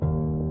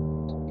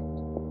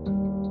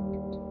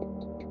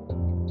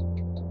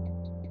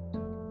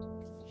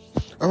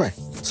All right.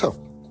 So,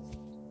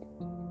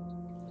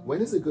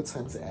 when is a good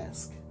time to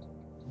ask?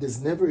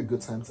 There's never a good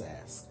time to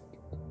ask.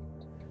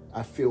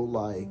 I feel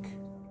like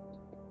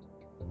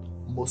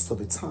most of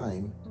the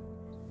time,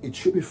 it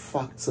should be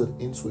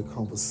factored into a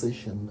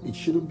conversation. It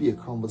shouldn't be a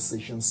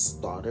conversation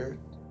starter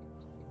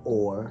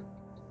or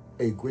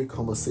a great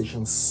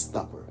conversation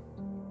stopper.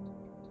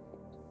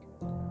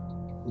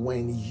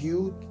 When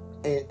you,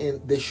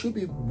 and there should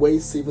be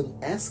ways to even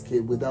ask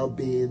it without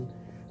being,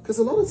 because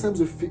a lot of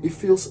times it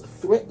feels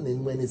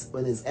threatening when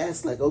it's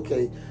asked, like,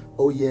 okay,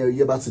 oh yeah,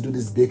 you're about to do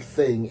this big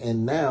thing,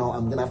 and now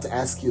I'm gonna have to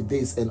ask you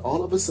this, and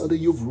all of a sudden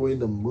you've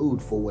ruined the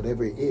mood for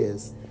whatever it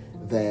is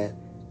that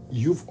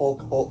you've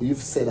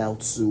set out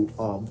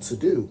to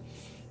do.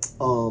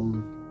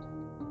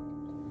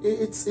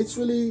 It's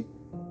really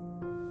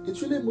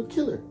a mood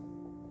killer,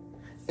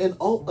 and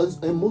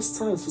most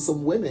times for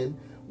some women,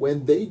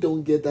 when they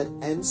don't get that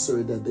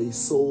answer that they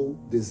so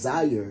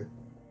desire,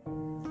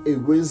 it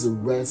ruins the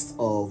rest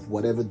of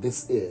whatever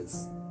this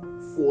is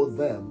for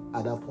them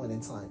at that point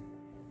in time,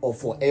 or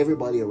for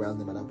everybody around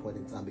them at that point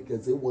in time,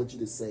 because they want you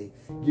to say,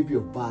 give you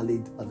a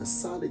valid and a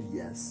solid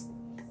yes.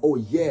 Oh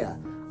yeah,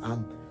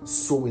 I'm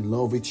so in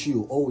love with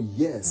you. Oh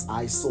yes,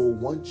 I so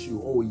want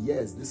you. Oh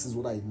yes, this is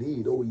what I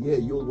need. Oh yeah,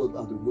 you're what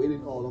I've been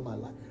waiting all of my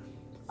life.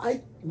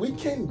 We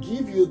can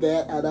give you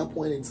that at that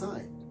point in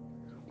time.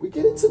 We're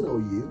getting to know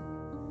you.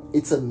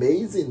 It's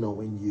amazing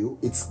knowing you.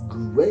 It's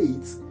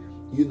great,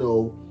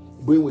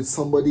 being with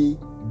somebody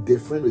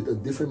different, with a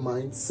different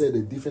mindset,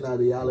 a different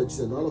ideologies,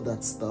 and all of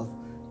that stuff.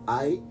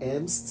 I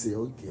am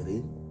still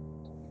getting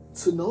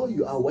to know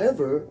you.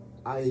 However,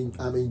 I'm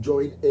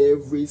enjoying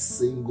every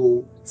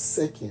single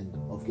second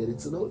of getting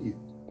to know you.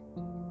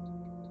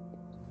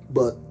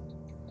 But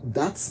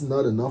that's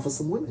not enough for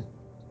some women.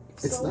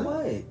 It's not.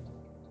 What?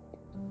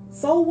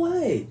 So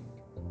what?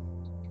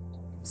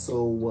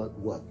 So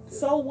what?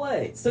 So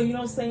what? So you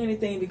don't say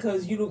anything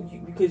because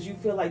you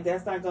feel like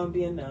that's not going to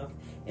be enough,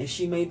 and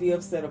she may be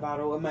upset about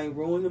it, or it might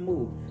ruin the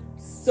mood.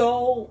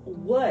 So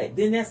what?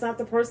 Then that's not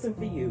the person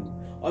for you,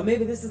 or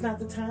maybe this is not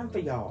the time for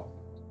y'all.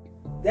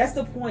 That's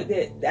the point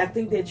that I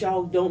think that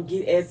y'all don't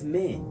get as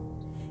men,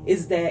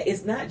 is that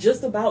it's not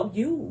just about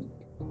you.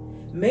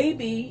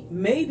 Maybe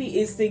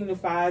it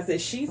signifies that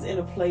she's in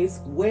a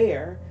place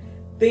where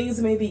things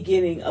may be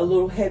getting a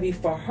little heavy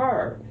for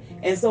her.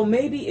 And so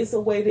maybe it's a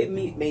way that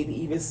maybe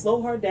even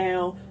slow her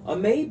down, or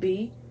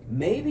maybe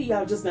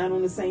y'all just not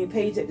on the same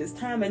page at this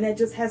time, and that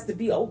just has to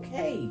be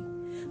okay.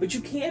 But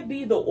you can't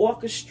be the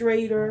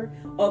orchestrator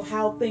of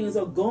how things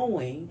are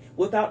going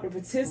without the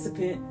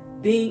participant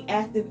being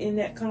active in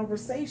that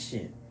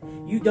conversation.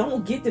 You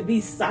don't get to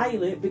be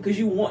silent because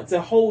you want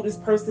to hold this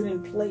person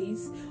in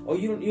place, or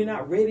you're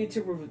not ready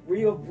to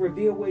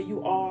reveal where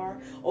you are,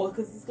 or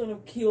because it's going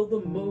to kill the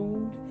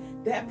mood.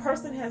 That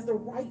person has the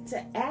right to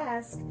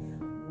ask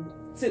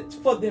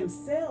for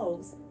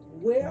themselves,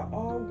 where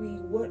are we?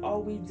 What are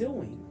we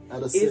doing?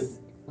 At the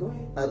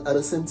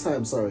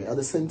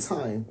same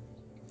time,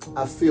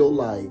 I feel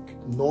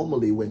like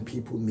normally when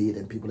people meet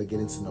and people are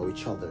getting to know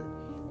each other,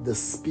 the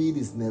speed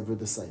is never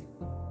the same.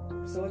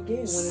 So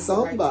again,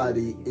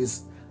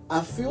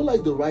 I feel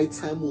like the right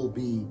time will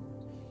be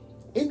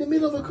in the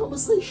middle of a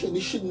conversation.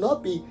 It should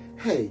not be,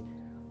 hey,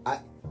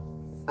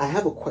 I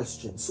have a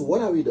question. So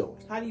what are we doing?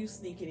 How do you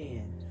sneak it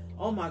in?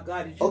 Oh my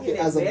God, did you hear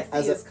that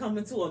Bessie is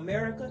coming to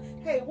America?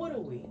 Hey, what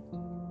are we?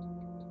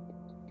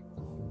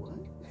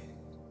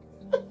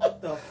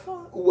 What the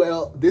fuck?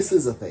 Well, this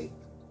is a thing.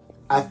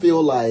 I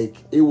feel like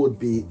it would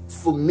be,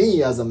 for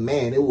me as a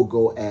man, it will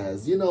go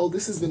as,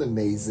 this has been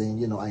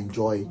amazing. I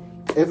enjoy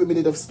every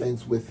minute I've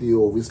spent with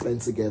you, or we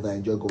spent together. I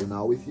enjoy going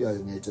out with you. I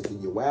enjoy taking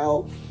you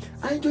out.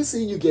 I enjoy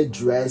seeing you get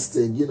dressed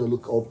and,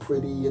 look all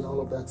pretty and all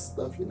of that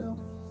stuff,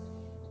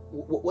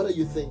 What are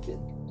you thinking?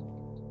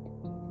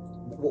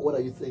 What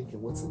are you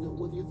thinking? What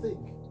do you think?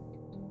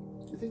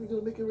 Do you think we're going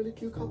to make a really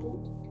cute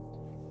couple?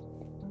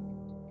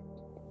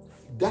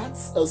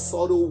 That's a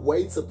subtle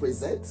way to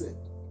present it.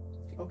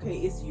 Okay,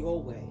 it's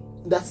your way.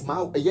 That's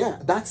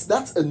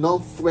a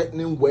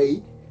non-threatening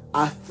way,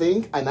 I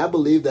think, and I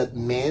believe that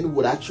men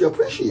would actually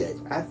appreciate.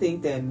 I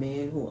think that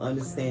men who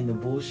understand the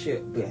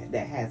bullshit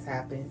that has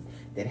happened,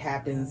 that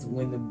happens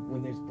when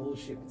there's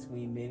bullshit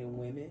between men and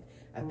women,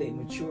 I think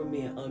mature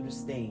men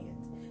understand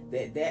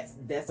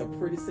that's a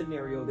pretty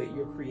scenario that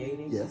you're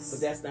creating. Yes.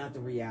 But that's not the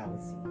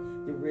reality.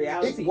 The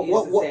reality is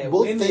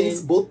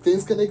that both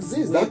things can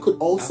exist. That could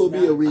also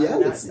be a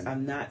reality.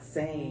 I'm not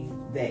saying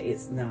that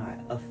it's not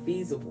a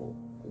feasible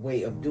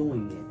way of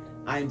doing it.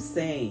 I'm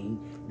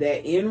saying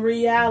that in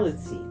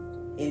reality,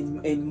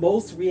 in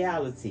most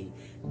reality,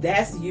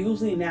 that's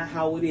usually not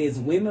how it is.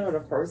 Women are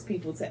the first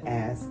people to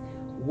ask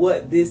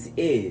what this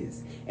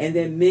is, and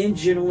then men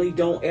generally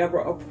don't ever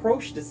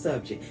approach the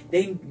subject.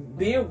 Men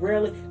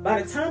rarely,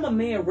 by the time a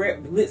man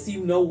lets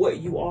you know what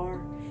you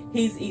are,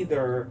 he's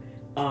either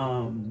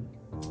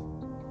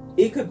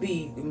it could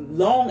be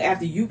long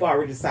after you've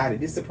already decided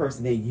this is the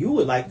person that you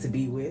would like to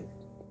be with.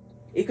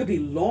 It could be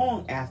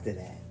long after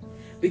that.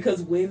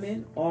 Because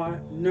women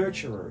are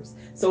nurturers.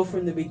 So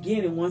from the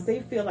beginning, once they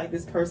feel like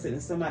this person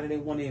is somebody they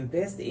want to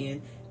invest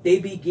in, they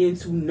begin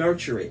to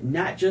nurture it,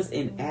 not just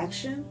in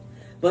action,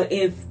 but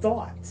in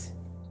thought.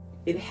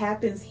 It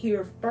happens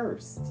here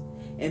first,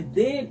 and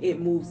then it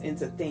moves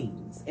into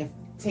things and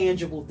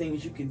tangible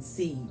things you can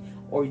see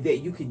or that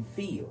you can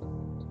feel.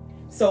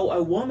 So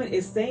a woman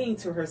is saying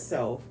to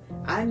herself,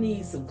 I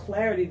need some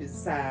clarity to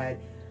decide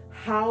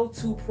how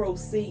to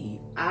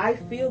proceed. I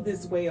feel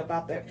this way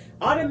about that.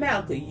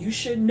 Automatically, you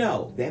should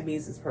know that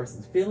means this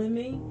person's feeling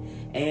me,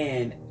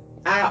 and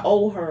I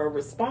owe her a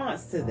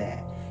response to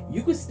that.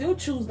 You could still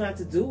choose not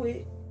to do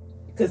it,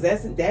 because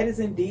that is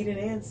indeed an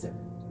answer.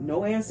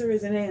 No answer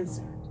is an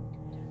answer.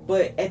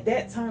 But at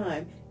that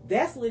time,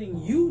 that's letting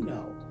you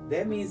know.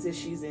 That means that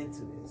she's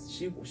into this.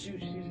 She's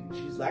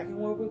liking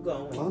where we're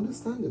going.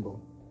 Understandable.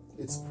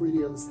 It's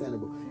pretty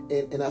understandable.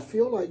 And I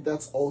feel like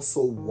that's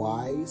also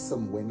why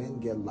some women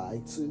get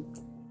lied to.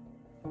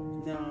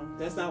 No,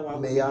 that's not why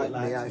May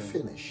I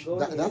finish?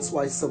 That's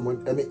why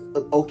someone,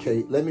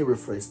 okay, let me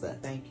rephrase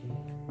that. Thank you.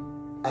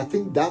 I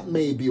think that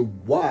may be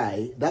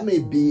why, that may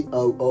be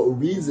a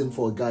reason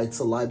for a guy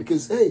to lie,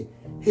 because, hey,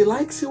 he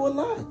likes you a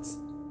lot.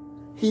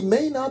 He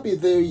may not be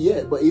there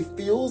yet, but he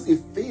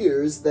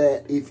fears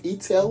that if he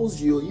tells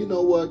you, you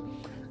know what,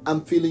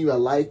 I'm feeling you, I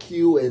like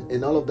you,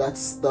 and all of that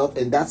stuff,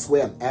 and that's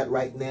where I'm at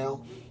right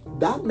now,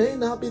 that may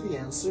not be the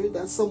answer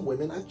that some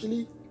women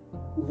actually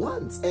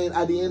want. And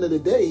at the end of the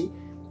day,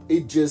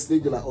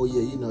 they're like, oh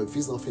yeah, you know, if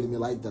he's not feeling me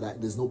like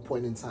that, there's no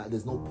point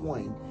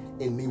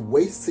in me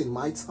wasting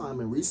my time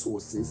and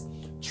resources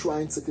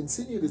trying to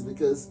continue this,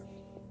 because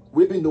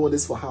we've been doing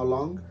this for how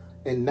long?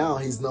 And now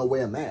he's not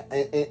where I'm at.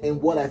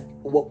 And what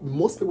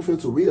most people fail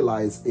to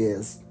realize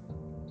is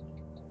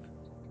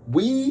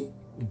we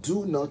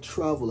do not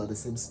travel at the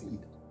same speed.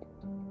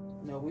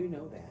 No, we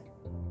know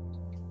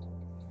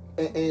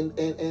that.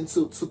 And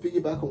to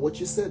piggyback on what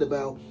you said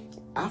about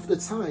after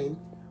time,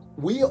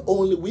 we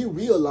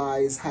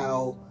realize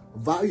how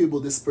valuable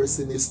this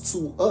person is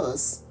to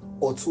us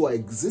or to our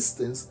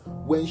existence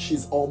when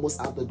she's almost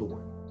out the door.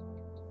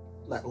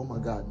 Like, oh my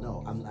God,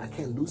 no, I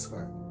can't lose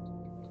her.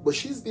 But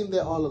she's been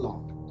there all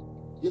along.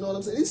 You know what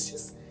I'm saying?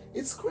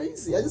 It's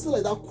crazy. I just feel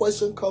like that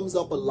question comes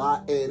up a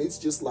lot, and it's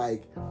just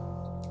like,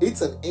 it's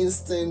an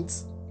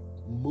instant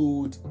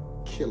mood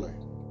killer.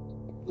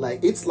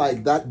 Like, it's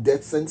like that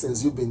death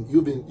sentence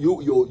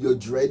you're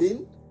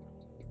dreading,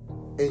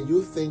 and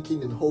you're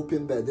thinking and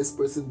hoping that this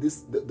person,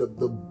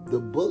 the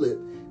bullet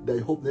that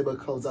you hope never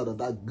comes out of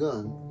that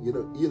gun,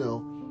 you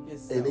know,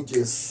 and it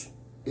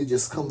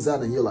just comes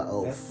out, and you're like,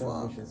 oh, that's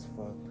fuck.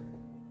 fuck.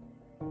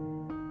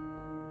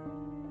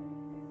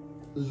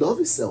 Love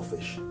is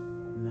selfish.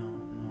 No.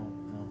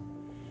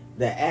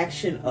 The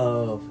action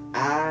of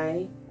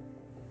I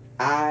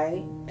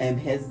am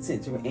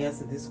hesitant to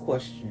answer this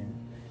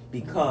question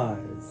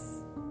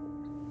because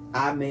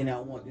I may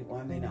not want to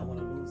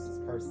lose this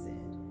person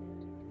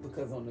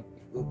because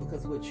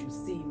what you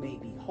see may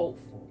be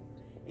hopeful,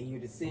 and your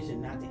decision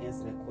not to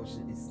answer that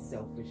question is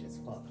selfish as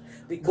fuck.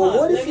 Because but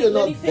what if you're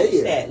not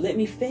there? Let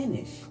me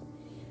finish.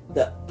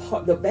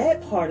 The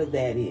bad part of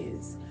that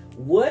is,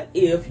 what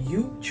if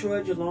you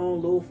trudge along a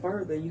little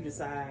further and you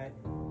decide,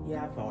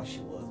 yeah, I thought she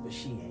was, but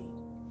she ain't,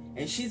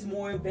 and she's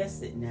more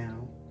invested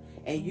now,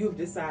 and you've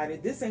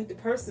decided this ain't the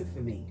person for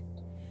me.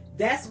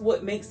 That's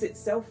what makes it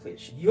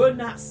selfish. You're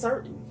not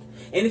certain.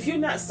 And if you're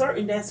not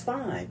certain, that's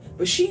fine.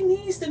 But she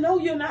needs to know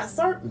you're not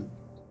certain.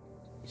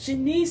 She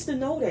needs to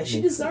know that. She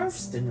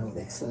deserves to know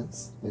that.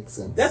 Makes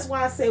sense. That's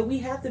why I said we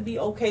have to be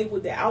okay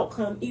with the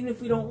outcome, even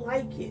if we don't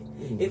like it.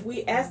 If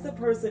we ask the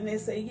person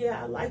and say,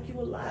 yeah, I like you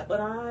a lot,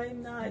 but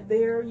I'm not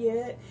there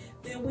yet,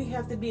 then we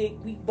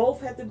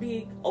both have to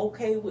be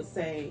okay with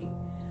saying,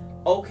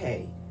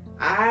 okay,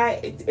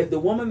 if the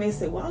woman may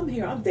say, well,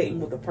 I'm dating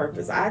with a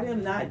purpose. I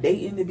am not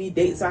dating to be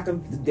dating so I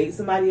can date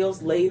somebody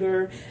else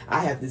later.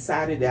 I have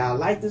decided that I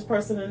like this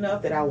person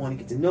enough, that I want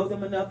to get to know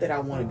them enough, that I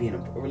want to be in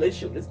a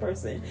relationship with this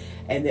person,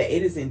 and that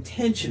it is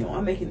intentional.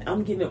 I'm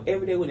getting up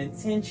every day with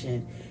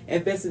intention,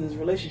 investing in this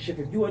relationship.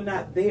 If you are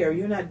not there,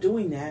 you're not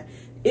doing that,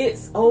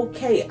 it's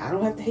okay. I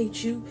don't have to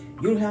hate you.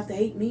 You don't have to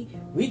hate me.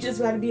 We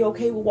just got to be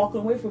okay with walking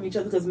away from each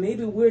other, because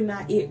maybe we're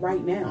not it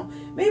right now.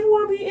 Maybe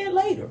we'll be it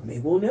later. Maybe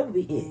we'll never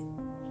be it.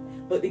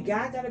 But the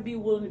guy got to be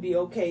willing to be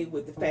okay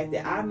with the fact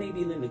that I may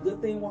be letting a good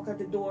thing walk out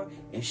the door,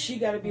 and she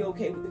got to be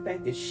okay with the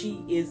fact that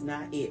she is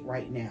not it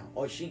right now,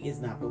 or she is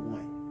not the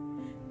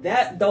one.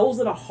 That's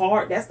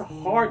the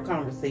hard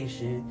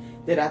conversation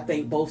that I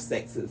think both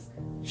sexes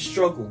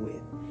struggle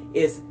with,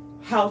 is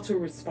how to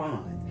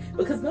respond.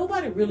 Because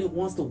nobody really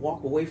wants to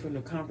walk away from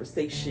the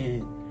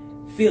conversation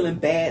feeling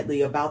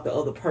badly about the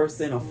other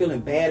person, or feeling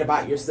bad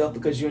about yourself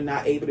because you're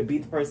not able to be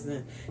the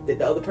person that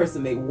the other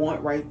person may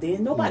want right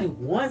then. Nobody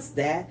wants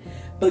that.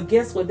 But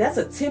guess what? That's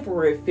a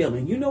temporary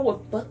feeling. You know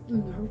what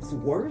fucking hurts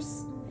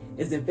worse?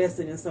 is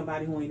invested in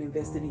somebody who ain't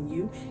invested in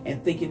you,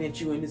 and thinking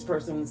that you and this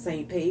person on the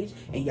same page,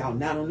 and y'all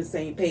not on the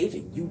same page,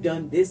 and you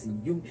done this,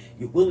 and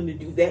you're willing to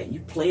do that, and you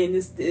playing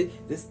this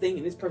thing,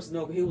 and this person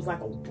over here was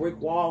like a brick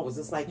wall, was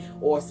just like,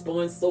 or a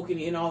sponge soaking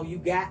in all you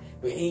got,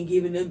 but ain't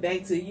giving them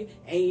back to you,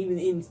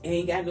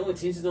 ain't got no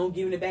intentions on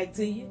giving it back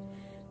to you.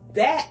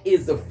 That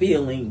is a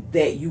feeling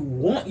that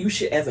you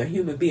should, as a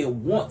human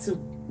being, want to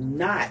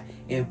not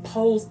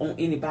impose on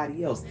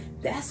anybody else.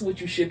 That's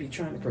what you should be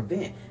trying to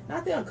prevent.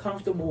 Not the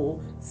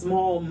uncomfortable,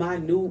 small,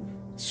 minute,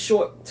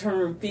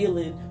 short-term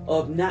feeling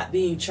of not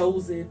being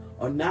chosen,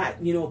 or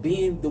not,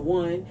 being the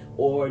one,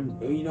 or,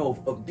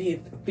 of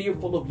being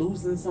fearful of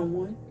losing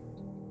someone.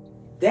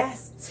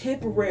 That's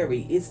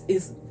temporary. It's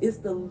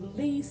the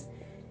least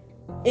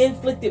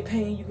inflicted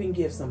pain you can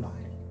give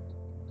somebody.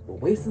 But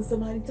wasting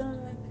somebody's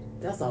time,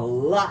 that's a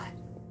lot.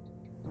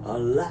 A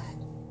lot.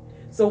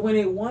 So when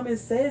a woman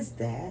says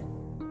that,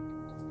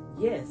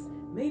 yes,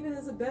 maybe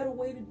there's a better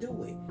way to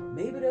do it.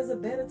 Maybe there's a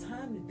better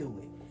time to do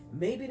it.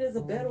 Maybe there's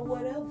a better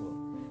whatever.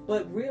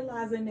 But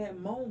realizing that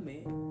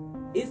moment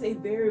is a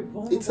very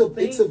vulnerable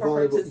thing for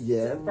her to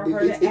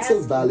ask. It's a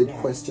valid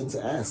question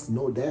to ask,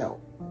 no doubt.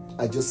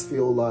 I just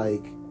feel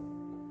like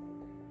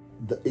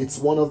it's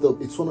one of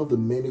the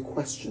many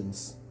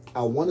questions.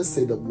 I want to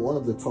say that one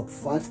of the top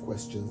 5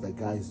 questions that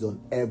guys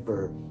don't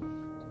ever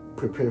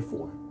prepare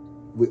for.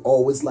 We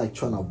always like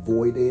trying to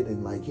avoid it,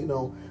 and like,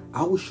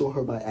 I will show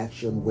her by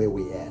action where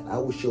we at. I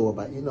will show her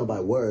by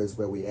by words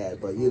where we at.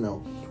 But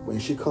when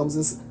she comes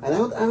in, and I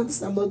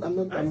understand, I'm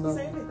not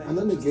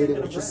negating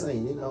what you're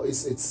saying.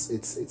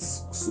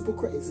 It's super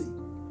crazy.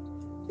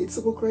 It's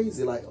super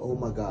crazy. Like, oh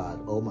my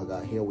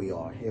God, here we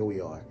are.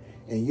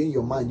 And you, in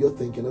your mind, you're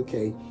thinking,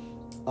 okay,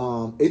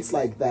 it's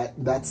like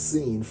that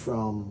scene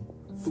from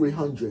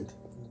 300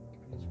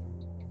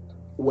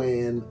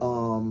 when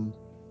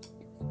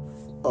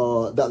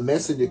that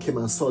messenger came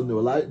and saw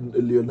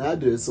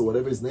Leonidas, or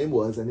whatever his name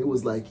was, and it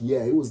was like,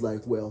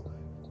 well,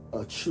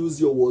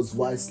 choose your words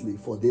wisely,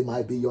 for they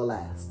might be your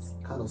last,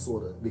 kind of,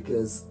 sort of,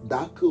 because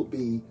that could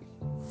be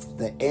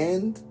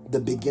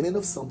the beginning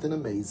of something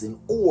amazing,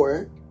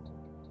 or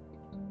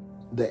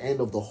the end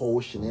of the whole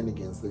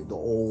shenanigans, the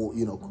whole,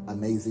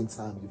 amazing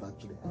time you've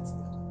actually had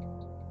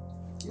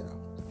together.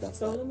 That's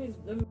so. Let me